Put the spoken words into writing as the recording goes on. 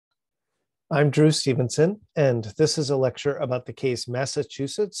I'm Drew Stevenson, and this is a lecture about the case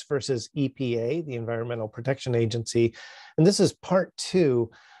Massachusetts versus EPA, the Environmental Protection Agency. And this is part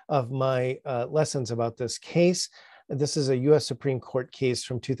two of my lessons about this case. This is a US Supreme Court case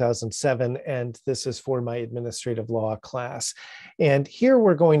from 2007, and this is for my administrative law class. And here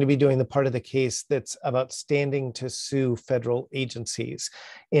we're going to be doing the part of the case that's about standing to sue federal agencies.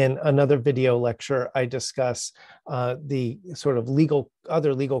 In another video lecture, I discuss the sort of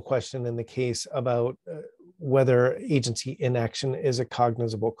other legal question in the case about whether agency inaction is a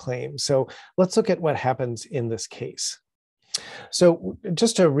cognizable claim. So let's look at what happens in this case. So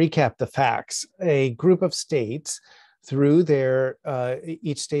just to recap the facts, a group of states through their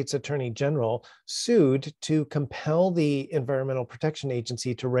each state's attorney general sued to compel the Environmental Protection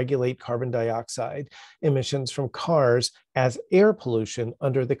Agency to regulate carbon dioxide emissions from cars as air pollution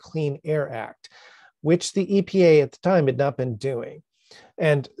under the Clean Air Act, which the EPA at the time had not been doing.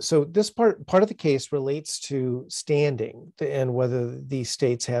 And so this part of the case relates to standing and whether the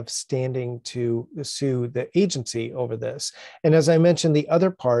states have standing to sue the agency over this. And as I mentioned, the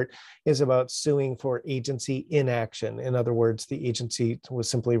other part is about suing for agency inaction. In other words, the agency was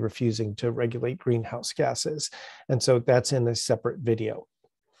simply refusing to regulate greenhouse gases. And so that's in a separate video.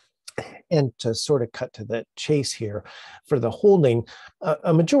 And to sort of cut to the chase here, for the holding,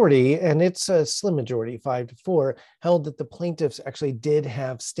 a majority, and it's a slim majority, 5-4, held that the plaintiffs actually did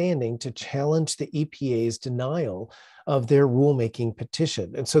have standing to challenge the EPA's denial of their rulemaking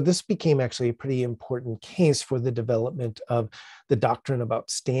petition. And so this became actually a pretty important case for the development of the doctrine about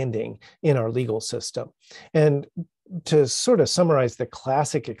standing in our legal system. And to sort of summarize the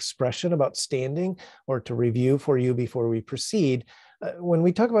classic expression about standing, or to review for you before we proceed, when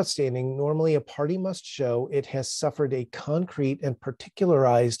we talk about standing, normally a party must show it has suffered a concrete and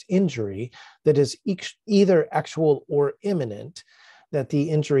particularized injury that is either actual or imminent, that the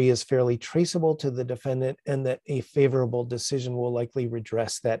injury is fairly traceable to the defendant, and that a favorable decision will likely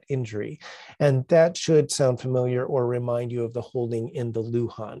redress that injury. And that should sound familiar or remind you of the holding in the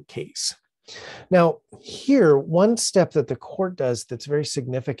Lujan case. Now, here, one step that the court does that's very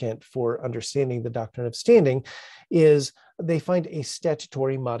significant for understanding the doctrine of standing is they find a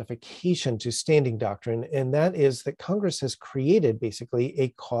statutory modification to standing doctrine, and that is that Congress has created basically a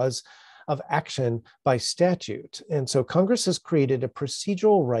cause of action by statute. And so Congress has created a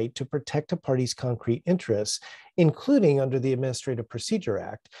procedural right to protect a party's concrete interests, including under the Administrative Procedure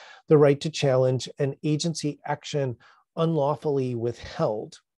Act, the right to challenge an agency action unlawfully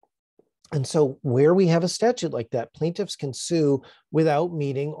withheld. And so where we have a statute like that, plaintiffs can sue without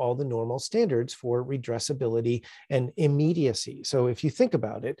meeting all the normal standards for redressability and immediacy. So if you think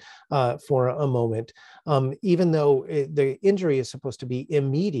about it for a moment, even though the injury is supposed to be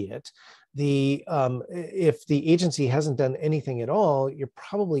immediate, if the agency hasn't done anything at all, you're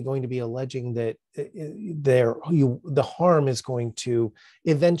probably going to be alleging that the harm is going to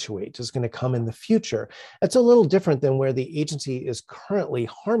eventuate, is going to come in the future. That's a little different than where the agency is currently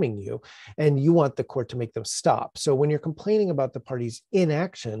harming you and you want the court to make them stop. So when you're complaining about the party's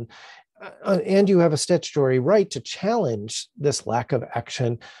inaction, and you have a statutory right to challenge this lack of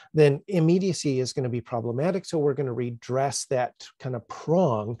action, then immediacy is going to be problematic. So we're going to redress that kind of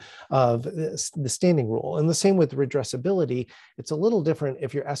prong of the standing rule. And the same with redressability. It's a little different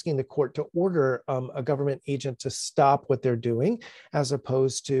if you're asking the court to order a government agent to stop what they're doing, as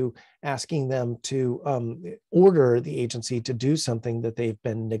opposed to asking them to order the agency to do something that they've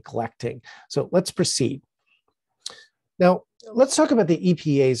been neglecting. So let's proceed. Now, let's talk about the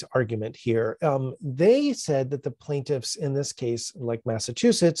EPA's argument here. They said that the plaintiffs in this case, like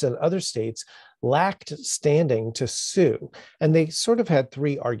Massachusetts and other states, lacked standing to sue. And they sort of had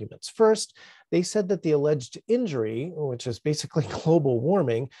three arguments. First, they said that the alleged injury, which is basically global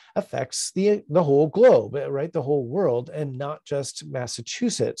warming, affects the whole globe, right? The whole world, and not just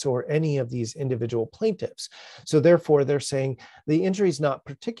Massachusetts or any of these individual plaintiffs. So therefore, they're saying the injury is not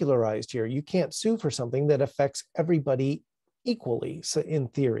particularized here. You can't sue for something that affects everybody equally. So in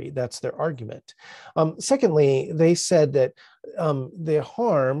theory, that's their argument. Secondly, they said that the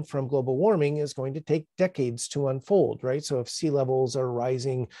harm from global warming is going to take decades to unfold, right? So if sea levels are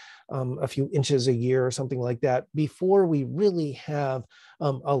rising a few inches a year or something like that, before we really have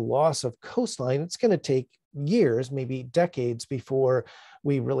a loss of coastline, it's going to take years, maybe decades, before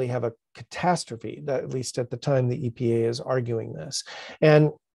we really have a catastrophe, that, at least at the time the EPA is arguing this. And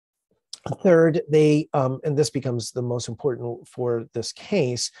third, and this becomes the most important for this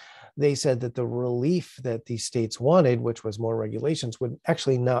case, they said that the relief that these states wanted, which was more regulations, would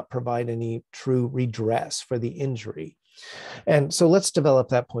actually not provide any true redress for the injury. And so let's develop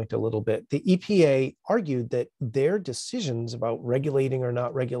that point a little bit. The EPA argued that their decisions about regulating or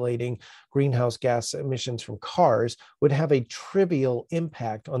not regulating greenhouse gas emissions from cars would have a trivial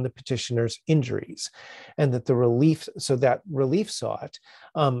impact on the petitioner's injuries, and that that relief sought,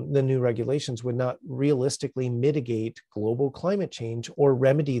 the new regulations would not realistically mitigate global climate change or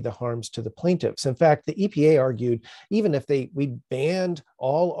remedy the harms to the plaintiffs. In fact, the EPA argued even if we banned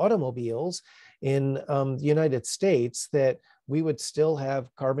all automobiles in the United States, that we would still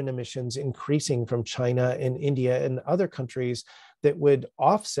have carbon emissions increasing from China and India and other countries that would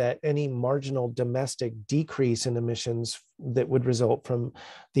offset any marginal domestic decrease in emissions that would result from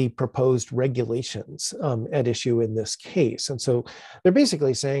the proposed regulations at issue in this case. And so they're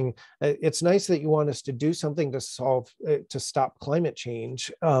basically saying, it's nice that you want us to do something to stop climate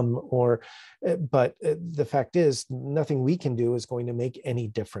change, but the fact is nothing we can do is going to make any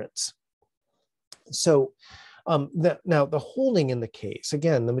difference. So now the holding in the case,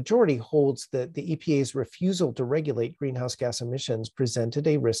 again, the majority holds that the EPA's refusal to regulate greenhouse gas emissions presented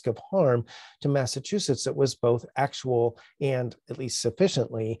a risk of harm to Massachusetts that was both actual and at least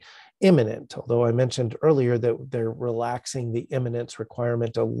sufficiently imminent, although I mentioned earlier that they're relaxing the imminence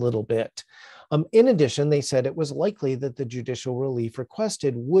requirement a little bit. In addition, they said it was likely that the judicial relief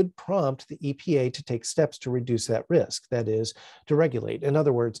requested would prompt the EPA to take steps to reduce that risk, that is, to regulate. In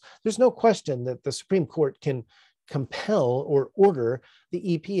other words, there's no question that the Supreme Court can compel or order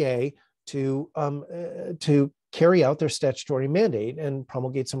the EPA to carry out their statutory mandate and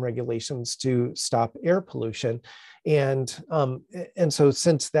promulgate some regulations to stop air pollution. And so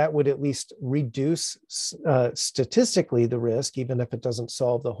since that would at least reduce statistically the risk, even if it doesn't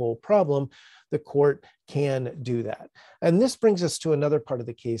solve the whole problem, the court can do that. And this brings us to another part of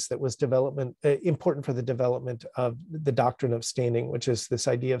the case that was important for the development of the doctrine of standing, which is this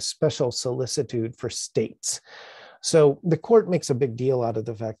idea of special solicitude for states. So the court makes a big deal out of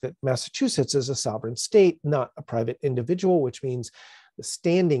the fact that Massachusetts is a sovereign state, not a private individual, which means the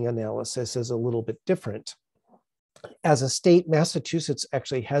standing analysis is a little bit different. As a state, Massachusetts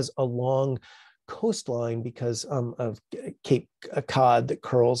actually has a long coastline because of Cape Cod that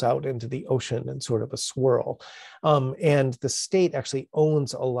curls out into the ocean in sort of a swirl. And the state actually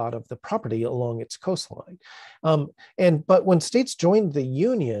owns a lot of the property along its coastline. But when states joined the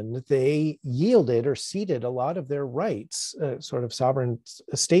Union, they yielded or ceded a lot of their rights, sort of sovereign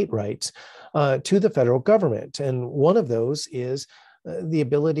state rights, to the federal government. And one of those is the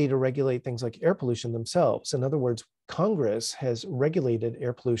ability to regulate things like air pollution themselves. In other words, Congress has regulated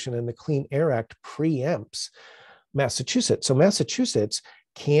air pollution, and the Clean Air Act preempts Massachusetts. So Massachusetts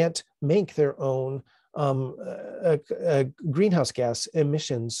can't make their own greenhouse gas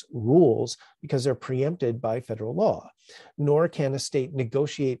emissions rules because they're preempted by federal law. Nor can a state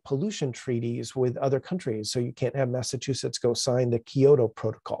negotiate pollution treaties with other countries. So you can't have Massachusetts go sign the Kyoto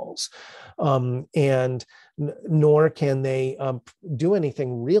protocols. Nor can they do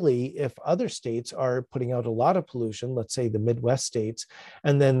anything really if other states are putting out a lot of pollution, let's say the Midwest states,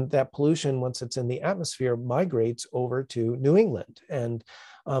 and then that pollution, once it's in the atmosphere, migrates over to New England and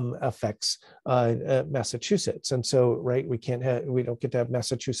affects Massachusetts. And so, right, we don't get to have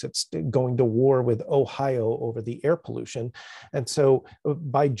Massachusetts going to war with Ohio over the air pollution. And so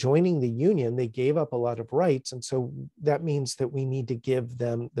by joining the Union, they gave up a lot of rights. And so that means that we need to give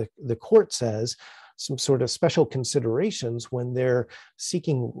them, the court says, some sort of special considerations when they're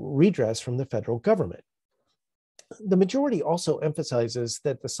seeking redress from the federal government. The majority also emphasizes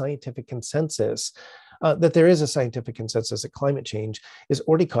that the scientific consensus, that there is a scientific consensus that climate change is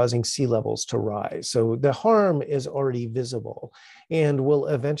already causing sea levels to rise. So the harm is already visible and will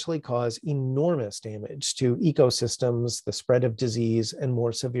eventually cause enormous damage to ecosystems, the spread of disease, and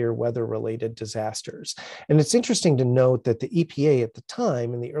more severe weather-related disasters. And it's interesting to note that the EPA at the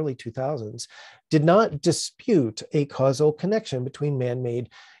time, in the early 2000s, did not dispute a causal connection between man-made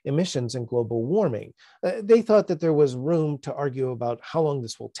emissions and global warming. They thought that there was room to argue about how long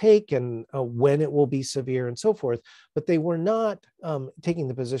this will take and when it will be severe and so forth, but they were not taking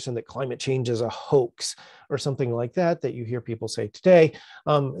the position that climate change is a hoax or something like that you hear people say today.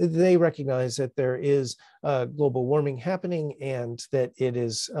 They recognize that there is global warming happening and that it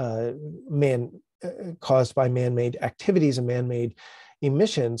is caused by man-made activities and man-made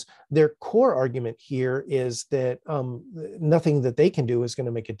emissions. Their core argument here is that nothing that they can do is going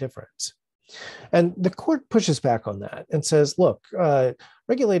to make a difference. And the court pushes back on that and says, look,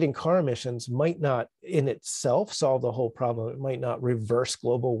 regulating car emissions might not in itself solve the whole problem. It might not reverse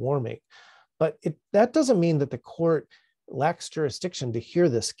global warming, but that doesn't mean that the court lacks jurisdiction to hear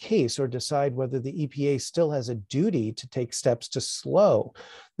this case or decide whether the EPA still has a duty to take steps to slow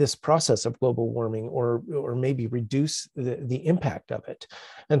this process of global warming or maybe reduce the impact of it.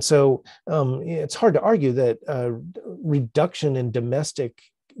 And so it's hard to argue that reduction in domestic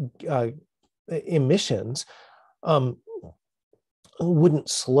emissions wouldn't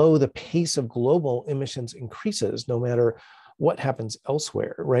slow the pace of global emissions increases no matter what happens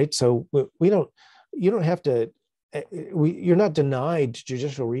elsewhere, right? So you don't have to, you're not denied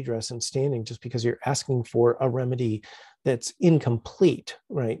judicial redress and standing just because you're asking for a remedy that's incomplete,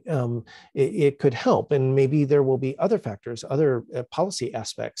 right? It could help, and maybe there will be other factors, other policy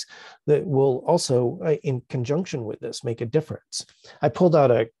aspects that will also, in conjunction with this, make a difference. I pulled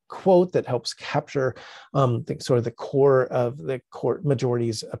out a quote that helps capture the core of the court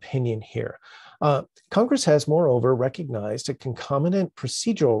majority's opinion here. Congress has, moreover, recognized a concomitant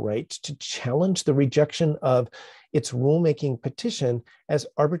procedural right to challenge the rejection of its rulemaking petition as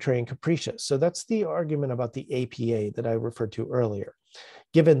arbitrary and capricious. So that's the argument about the APA that I referred to earlier.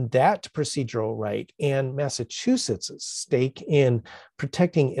 Given that procedural right and Massachusetts' stake in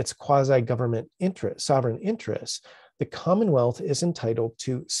protecting its quasi-government interest, sovereign interests, the Commonwealth is entitled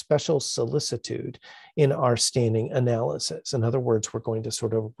to special solicitude in our standing analysis. In other words, we're going to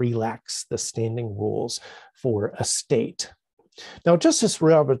sort of relax the standing rules for a state. Now, Justice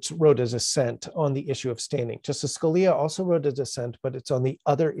Roberts wrote a dissent on the issue of standing. Justice Scalia also wrote a dissent, but it's on the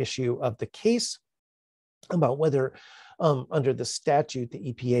other issue of the case about whether under the statute,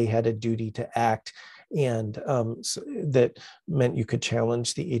 the EPA had a duty to act, and so that meant you could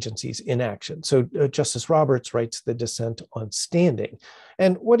challenge the agency's inaction. So Justice Roberts writes the dissent on standing.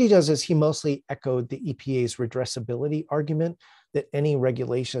 And what he does is he mostly echoed the EPA's redressability argument that any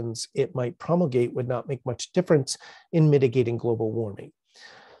regulations it might promulgate would not make much difference in mitigating global warming.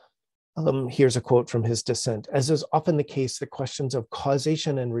 Here's a quote from his dissent. As is often the case, the questions of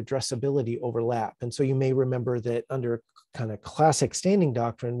causation and redressability overlap. And so you may remember that under kind of classic standing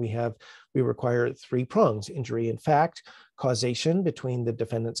doctrine, we require three prongs: injury in fact, causation between the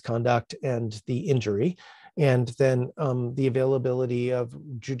defendant's conduct and the injury, and then the availability of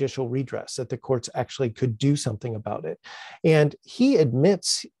judicial redress, that the courts actually could do something about it. And he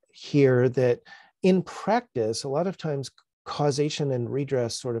admits here that in practice, a lot of times causation and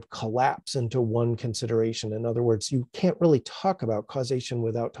redress sort of collapse into one consideration. In other words, you can't really talk about causation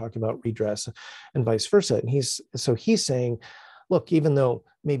without talking about redress, and vice versa. And he's saying, look, even though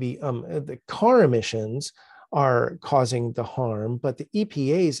maybe the car emissions are causing the harm, but the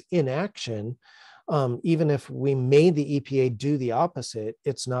EPA's inaction, even if we made the EPA do the opposite,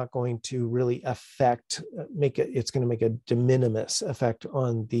 it's not going to really affect, it's going to make a de minimis effect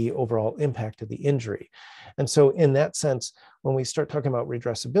on the overall impact of the injury. And so in that sense, when we start talking about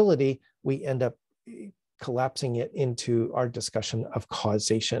redressability, we end up collapsing it into our discussion of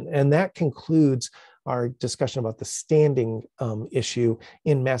causation. And that concludes our discussion about the standing issue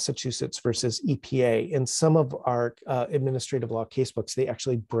in Massachusetts versus EPA. In some of our administrative law casebooks, they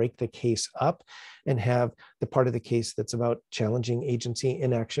actually break the case up and have the part of the case that's about challenging agency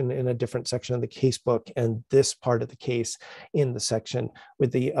inaction in a different section of the casebook, and this part of the case in the section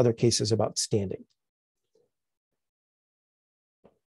with the other cases about standing.